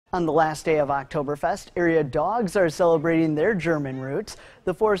On the last day of Oktoberfest, area dogs are celebrating their German roots.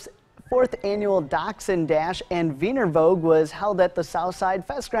 The fourth annual Dachshund Dash and Viener Vogue was held at the Southside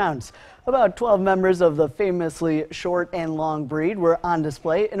Festgrounds. About 12 members of the famously short and long breed were on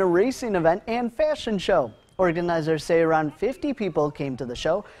display in a racing event and fashion show. Organizers say around 50 people came to the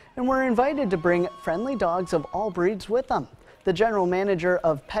show and were invited to bring friendly dogs of all breeds with them. The general manager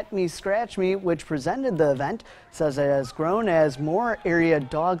of Pet Me Scratch Me, which presented the event, says it has grown as more area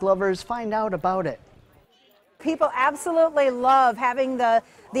dog lovers find out about it. People absolutely love having the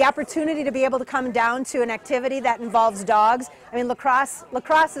opportunity to be able to come down to an activity that involves dogs. I mean,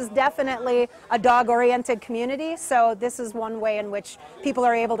 lacrosse is definitely a dog-oriented community, so this is one way in which people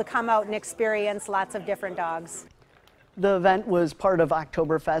are able to come out and experience lots of different dogs. The event was part of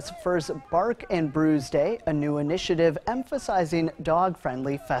Oktoberfest's first Bark and Bruise Day, a new initiative emphasizing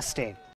dog-friendly festing.